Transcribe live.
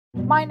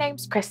My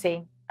name's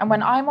Chrissy, and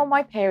when I'm on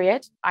my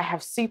period, I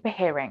have super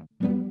hearing.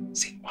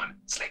 Scene 1,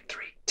 slate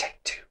 3,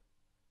 take 2.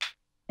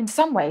 In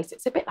some ways,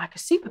 it's a bit like a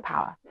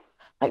superpower.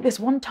 Like this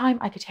one time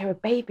I could hear a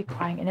baby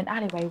crying in an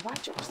alleyway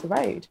right across the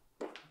road.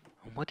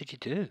 And what did you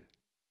do?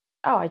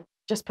 Oh, I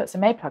just put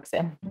some earplugs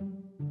in.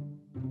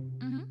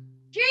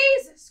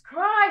 Jesus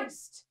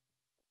Christ!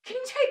 Can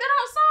you take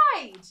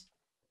that outside?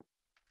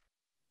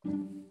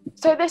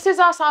 So this is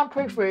our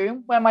soundproof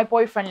room where my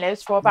boyfriend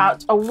lives for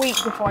about a week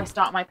before I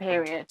start my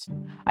period.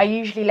 I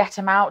usually let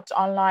him out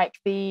on like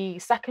the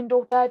second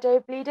or third day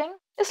of bleeding.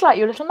 It's like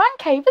your little man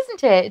cave,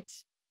 isn't it?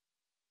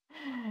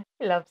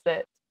 He loves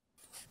it.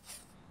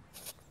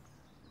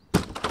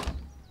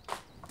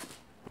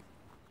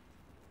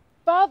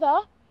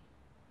 Father?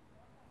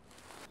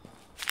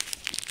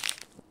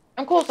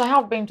 Of course, I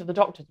have been to the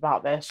doctors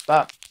about this,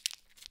 but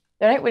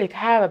they don't really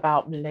care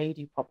about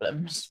lady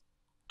problems.